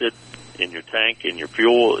acid in your tank, and your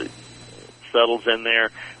fuel. It settles in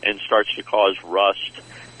there and starts to cause rust.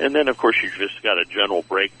 And then, of course, you've just got a general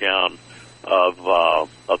breakdown of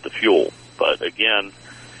the fuel. But again,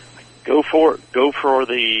 go for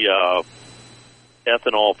the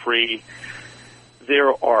ethanol-free.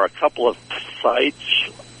 There are a couple of sites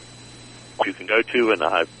you can go to, and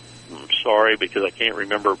I'm sorry because I can't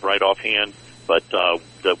remember right offhand, but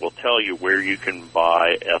that will tell you where you can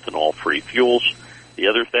buy ethanol-free fuels. The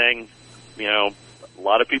other thing, a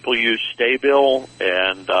lot of people use Staybill,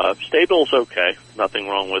 and Staybill's okay. Nothing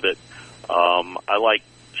wrong with it. I like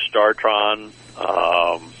Startron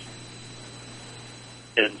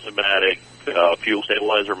enzymatic fuel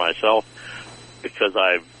stabilizer myself because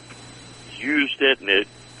I've used it, and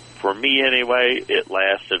for me anyway, it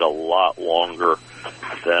lasted a lot longer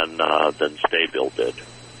than Staybill did.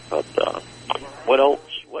 But what else?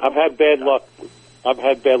 I've had bad luck. I've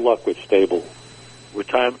had bad luck with Stable. With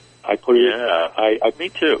time? I put it. Yeah, me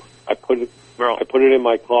too. I put it in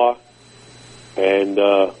my car, and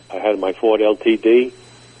I had my Ford LTD,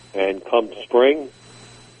 and come spring,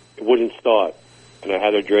 it wouldn't start, and I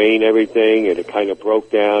had to drain everything, and it kind of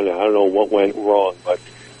broke down. And I don't know what went wrong, but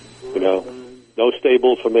no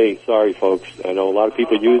Stables for me. Sorry, folks. I know a lot of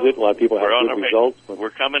people use it. A lot of people have good results. But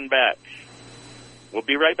we're coming back. We'll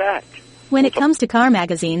be right back. When it comes to car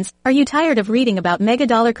magazines, are you tired of reading about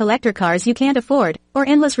mega-dollar collector cars you can't afford, or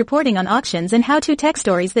endless reporting on auctions and how-to tech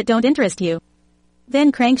stories that don't interest you?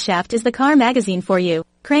 Then Crankshaft is the car magazine for you.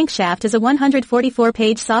 Crankshaft is a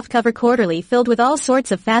 144-page softcover quarterly filled with all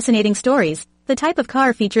sorts of fascinating stories, the type of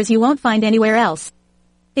car features you won't find anywhere else.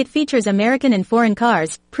 It features American and foreign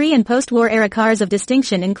cars, pre- and post-war era cars of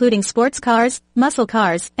distinction including sports cars, muscle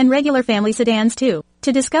cars, and regular family sedans too.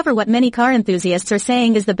 To discover what many car enthusiasts are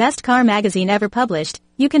saying is the best car magazine ever published,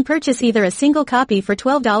 you can purchase either a single copy for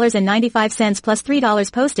 $12.95 plus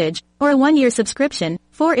 $3 postage, or a 1-year subscription,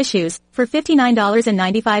 4 issues, for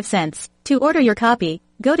 $59.95. To order your copy,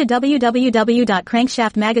 go to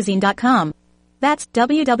www.crankshaftmagazine.com. That's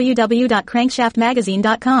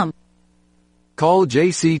www.crankshaftmagazine.com. Call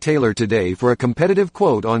J.C. Taylor today for a competitive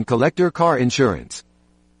quote on collector car insurance.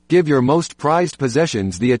 Give your most prized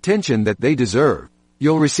possessions the attention that they deserve.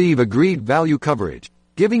 You'll receive agreed value coverage,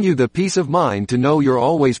 giving you the peace of mind to know you're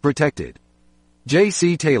always protected.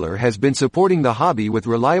 J.C. Taylor has been supporting the hobby with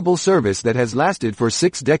reliable service that has lasted for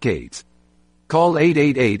 6 decades. Call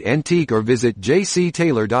 888-ANTIQUE or visit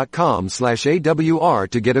jctaylor.com/AWR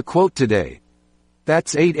to get a quote today.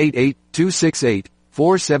 That's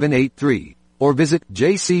 888-268-4783. Or visit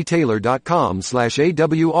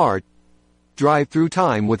jctaylor.com/AWR. Drive through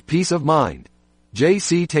time with peace of mind.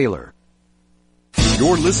 J.C. Taylor.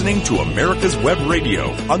 You're listening to America's Web Radio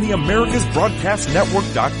on the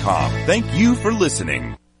AmericasBroadcastNetwork.com. Thank you for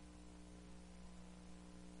listening.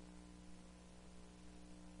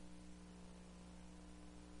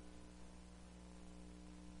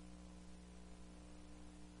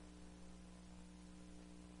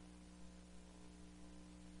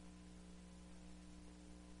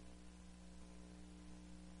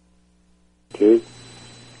 Okay.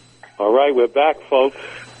 All right, we're back, folks.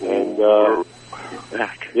 And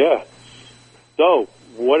back. Yeah. So,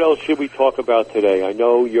 what else should we talk about today? I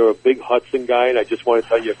know you're a big Hudson guy, and I just want to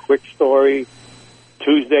tell you a quick story.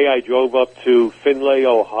 Tuesday, I drove up to Findlay,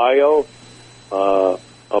 Ohio,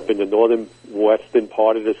 up in the northern western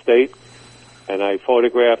part of the state, and I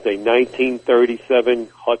photographed a 1937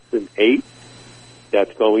 Hudson 8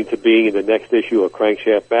 that's going to be in the next issue of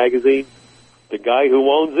Crankshaft magazine. The guy who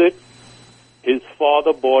owns it, his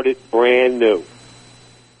father bought it brand new.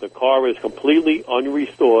 The car is completely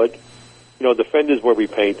unrestored. You know, the fenders were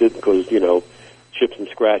repainted because, you know, chips and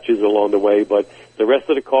scratches along the way, but the rest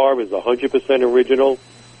of the car is 100% original.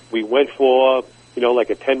 We went for, you know, like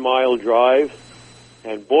a 10-mile drive,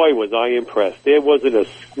 and boy, was I impressed. There wasn't a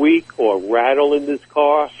squeak or rattle in this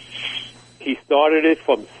car. He started it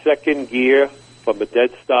from second gear, from a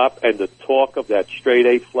dead stop, and the torque of that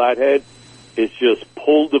straight-eight flathead is just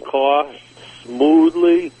pulled the car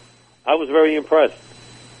smoothly. I was very impressed.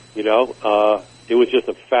 You know, it was just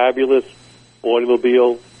a fabulous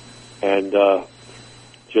automobile, and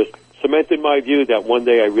just cemented my view that one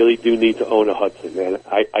day I really do need to own a Hudson. And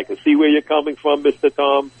I can see where you're coming from, Mr.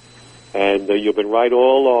 Tom, and you've been right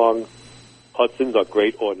all along. Hudsons are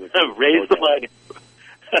great automobiles. Raise the flag.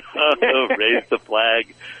 Raise the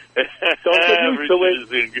flag. Everything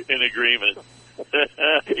is in agreement.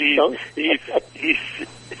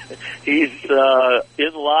 He's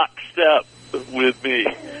in lockstep with me.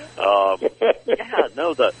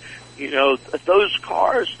 Those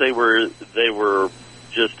cars, they were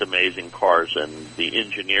just amazing cars, and the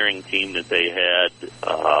engineering team that they had,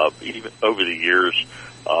 even over the years,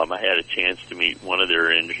 I had a chance to meet one of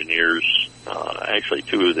their engineers, actually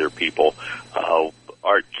two of their people,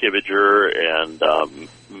 Art Kibiger and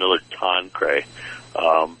Millard Tancre,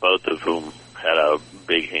 both of whom had a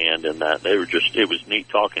big hand in that. It was neat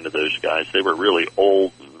talking to those guys. They were really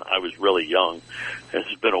old, and I was really young.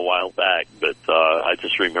 It's been a while back, but I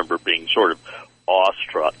just remember being sort of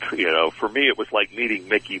awestruck. You know, for me, it was like meeting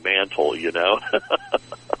Mickey Mantle. You know,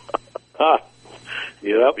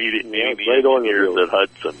 Yep. meeting the engineers at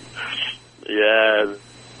Hudson. Yeah.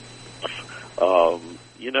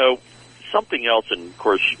 You know, something else, and of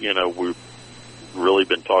course, you know, we've really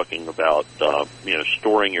been talking about,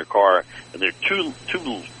 storing your car, and there are two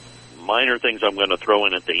minor things I'm going to throw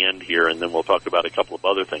in at the end here, and then we'll talk about a couple of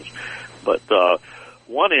other things. But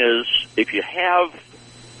one is, if you have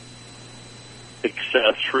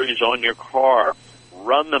accessories on your car,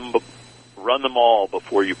 run them all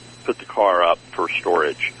before you put the car up for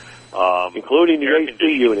storage, including the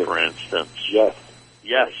AC unit, for instance. Yes,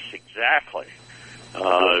 exactly.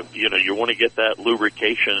 You want to get that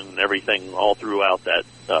lubrication and everything all throughout that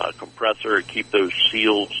compressor. Keep those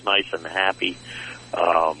seals nice and happy.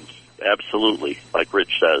 Absolutely, like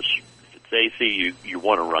Rich says, if it's AC, you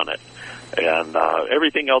want to run it, and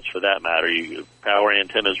everything else for that matter. Power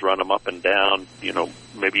antennas, run them up and down. You know,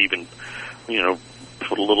 maybe even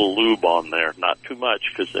put a little lube on there. Not too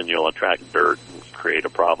much, because then you'll attract dirt and create a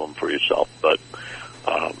problem for yourself. But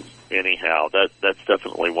anyhow, that's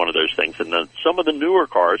definitely one of those things. And then some of the newer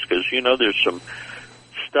cars, because, you know, there's some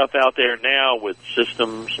stuff out there now with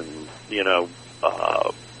systems and,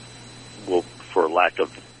 for lack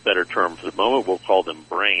of better term for the moment, we'll call them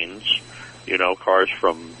brains, cars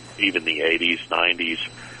from even the 80s, 90s,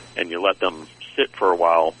 and you let them sit for a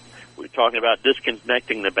while. We're talking about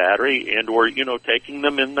disconnecting the battery and or, taking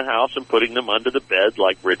them in the house and putting them under the bed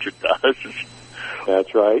like Richard does.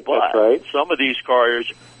 That's right. But some of these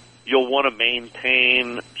cars, you'll want to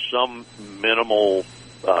maintain some minimal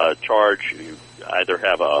charge. You either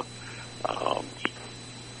have a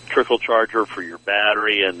trickle charger for your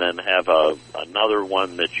battery and then have another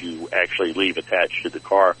one that you actually leave attached to the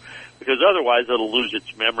car, because otherwise it'll lose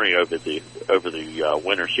its memory over the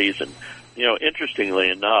winter season. Interestingly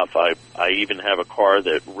enough, I even have a car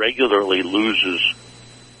that regularly loses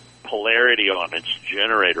polarity on its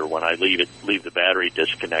generator when I leave the battery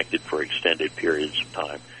disconnected for extended periods of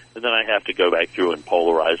time. And then I have to go back through and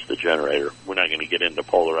polarize the generator. We're not going to get into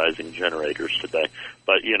polarizing generators today.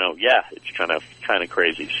 But, it's kind of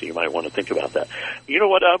crazy, so you might want to think about that. You know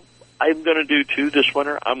what I'm going to do, too, this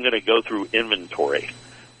winter? I'm going to go through inventory.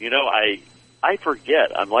 I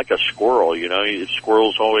forget. I'm like a squirrel,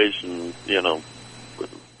 Squirrels always,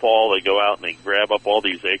 fall, they go out and they grab up all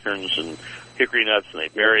these acorns and hickory nuts and they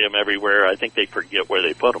bury them everywhere. I think they forget where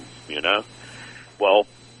they put them, you know? Well,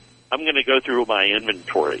 I'm going to go through my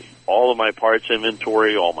inventory, all of my parts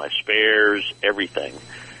inventory, all my spares, everything,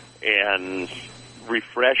 and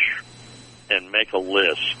refresh and make a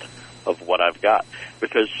list of what I've got.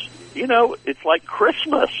 Because, you know, it's like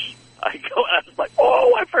Christmas. I was like,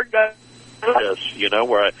 oh, I forgot this, you know,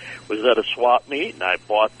 where I was at a swap meet and I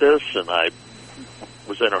bought this and I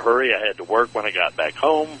was in a hurry. I had to work when I got back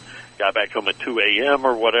home at 2 a.m.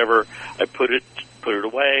 or whatever. I put it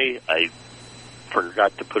away. I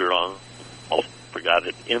forgot to put it on. I forgot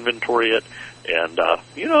to inventory it. And,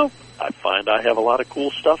 you know, I find I have a lot of cool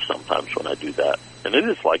stuff sometimes when I do that. And it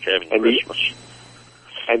is like having Christmas.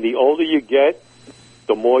 And the older you get,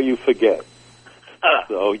 the more you forget.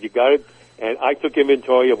 So you got it. And I took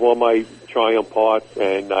inventory of all my Triumph parts,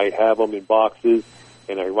 and I have them in boxes,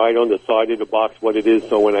 and I write on the side of the box what it is.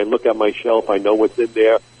 So when I look at my shelf, I know what's in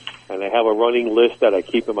there. And I have a running list that I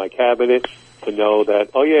keep in my cabinet to know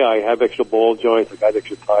that, oh, yeah, I have extra ball joints, I got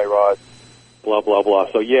extra tie rods, blah, blah,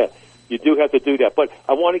 blah. So, yeah, you do have to do that. But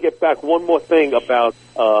I want to get back one more thing about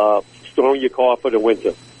storing your car for the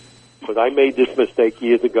winter. Because I made this mistake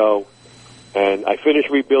years ago, and I finished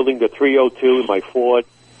rebuilding the 302 in my Ford,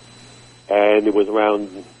 and it was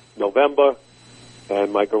around November,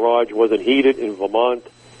 and my garage wasn't heated in Vermont,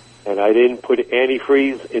 and I didn't put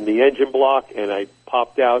antifreeze in the engine block, and I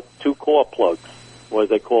popped out 2 core plugs, what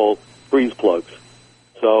they call freeze plugs.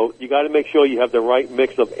 So you got to make sure you have the right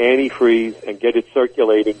mix of antifreeze and get it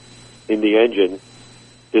circulating in the engine.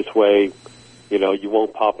 This way, you know, you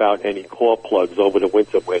won't pop out any core plugs over the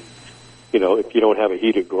winter when, you know, if you don't have a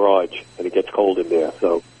heated garage and it gets cold in there.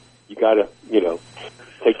 So you got to, you know,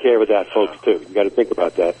 take care of that, folks, too. You got to think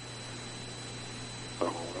about that.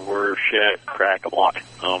 We're shit, crack a block.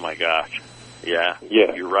 Oh, my gosh. Yeah,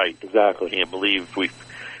 you're right. Exactly. Can't believe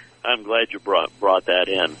I'm glad you brought that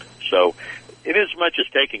in. So, in as much as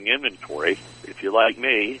taking inventory, if you're like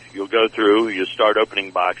me, you'll go through, you start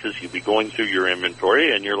opening boxes, you'll be going through your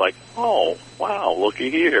inventory, and you're like, oh, wow,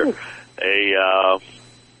 looky here. A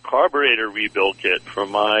carburetor rebuild kit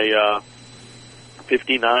from my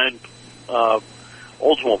 59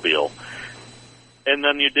 Oldsmobile. And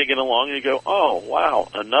then you're digging along and you go, oh, wow,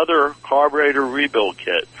 another carburetor rebuild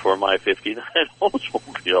kit for my 59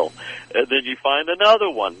 Oldsmobile. And then you find another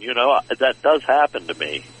one. You know, that does happen to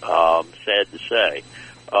me, sad to say.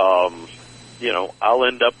 You know, I'll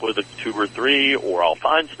end up with 2 or 3, or I'll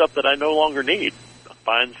find stuff that I no longer need.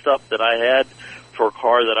 Find stuff that I had for a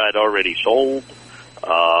car that I'd already sold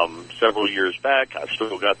several years back. I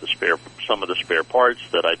still got some of the spare parts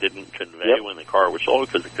that I didn't convey when the car was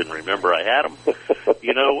sold because I couldn't remember I had them.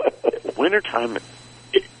 You know, wintertime,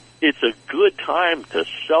 it's a good time to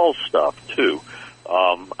sell stuff too.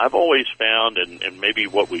 I've always found, and maybe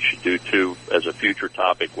what we should do too as a future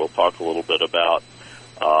topic, we'll talk a little bit about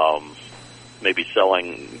maybe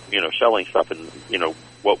selling stuff and, you know,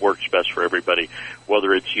 what works best for everybody,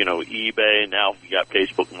 whether it's, you know, eBay, now you got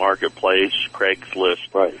Facebook Marketplace,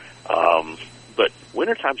 Craigslist. Right. But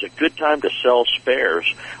wintertime's a good time to sell spares,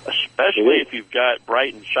 especially if you've got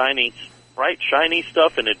bright, shiny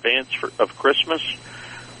stuff in advance of Christmas.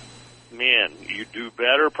 Man, you do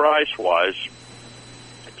better price-wise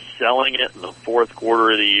selling it in the fourth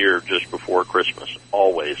quarter of the year just before Christmas,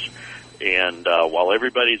 always. And while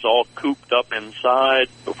everybody's all cooped up inside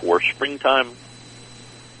before springtime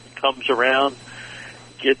comes around,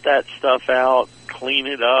 get that stuff out, clean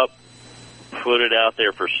it up, put it out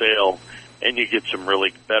there for sale, and you get some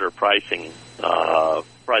really better prices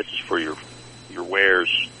for your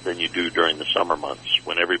wares than you do during the summer months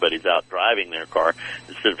when everybody's out driving their car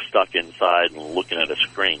instead of stuck inside and looking at a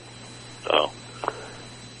screen. So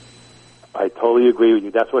I totally agree with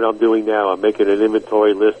you. That's what I'm doing now. I'm making an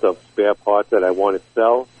inventory list of spare parts that I want to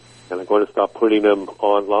sell, and I'm going to start putting them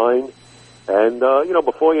online. And, you know,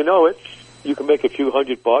 before you know it, you can make a few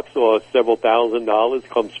 $100 or several $1,000s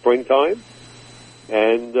come springtime.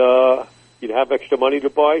 And you'd have extra money to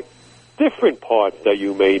buy different parts that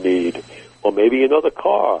you may need, or maybe another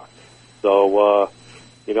car. So,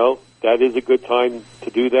 you know, that is a good time to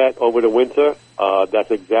do that over the winter.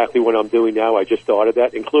 That's exactly what I'm doing now. I just started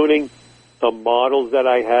that, including some models that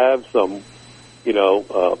I have, some, you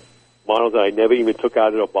know, models that I never even took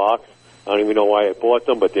out of the box. I don't even know why I bought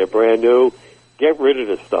them, but they're brand new. Get rid of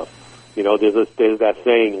this stuff. You know, there's that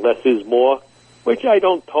saying, less is more, which I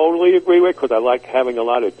don't totally agree with because I like having a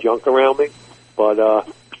lot of junk around me. But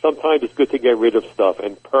sometimes it's good to get rid of stuff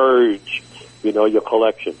and purge, you know, your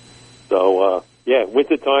collection. So, yeah,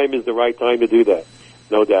 wintertime is the right time to do that,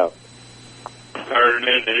 no doubt. Turn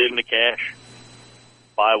it into cash.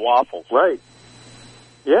 buy waffles. Right.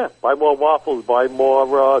 Yeah, buy more waffles, buy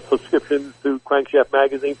more subscriptions to Crankshaft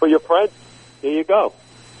Magazine for your friends. There you go.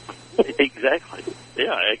 Exactly.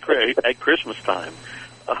 Yeah, at Christmas time.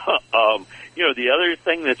 The other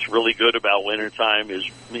thing that's really good about wintertime is,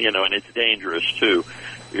 and it's dangerous too,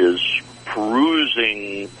 is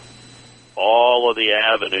perusing all of the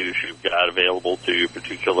avenues you've got available to you,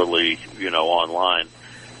 particularly, online,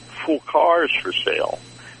 for cars for sale.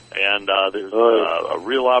 And there's a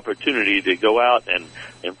real opportunity to go out and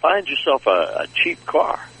find yourself a cheap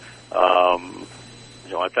car.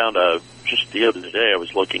 I found just the other day I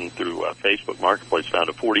was looking through Facebook Marketplace, found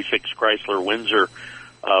a 46 Chrysler Windsor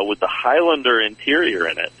with the Highlander interior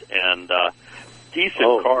in it, and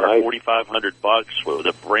decent car, nice. $4,500 with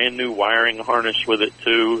a brand new wiring harness with it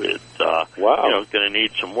too. It's it's going to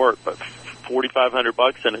need some work, but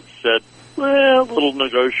 $4,500, and it said, well, a little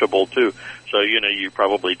negotiable too. So you're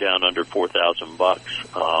probably down under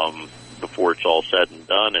 $4,000 before it's all said and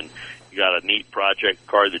done, and you got a neat project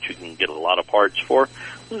car that you can get a lot of parts for.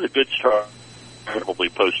 This is a good start. Probably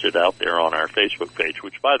posted out there on our Facebook page,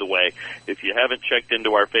 which, by the way, if you haven't checked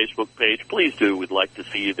into our Facebook page, please do. We'd like to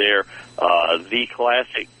see you there. The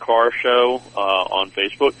Classic Car Show on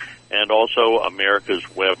Facebook, and also America's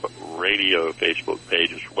Web Radio Facebook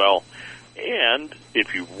page as well. And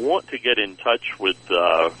if you want to get in touch with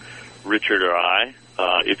Richard or I,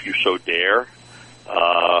 if you so dare,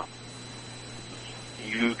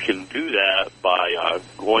 you can do that by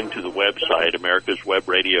going to the website,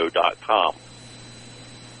 americaswebradio.com.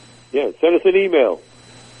 Yeah, send us an email.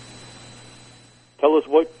 Tell us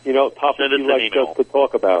what, topics you'd like us to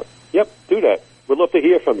talk about. Yep, do that. We'd love to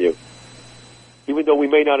hear from you. Even though we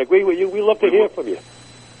may not agree with you, we'd love to hear from you.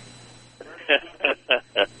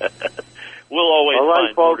 We'll always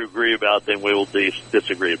find more to agree about than we will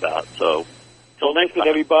disagree about. So, till next time.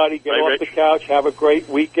 Everybody, get off the couch, have a great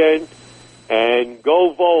weekend, and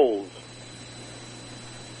go Vols.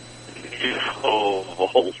 Go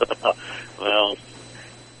Vols. Well,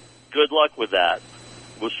 good luck with that.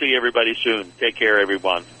 We'll see everybody soon. Take care,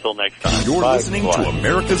 everyone. Till next time. You're listening to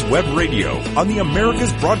America's Web Radio on the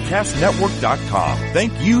AmericasBroadcastNetwork.com.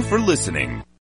 Thank you for listening.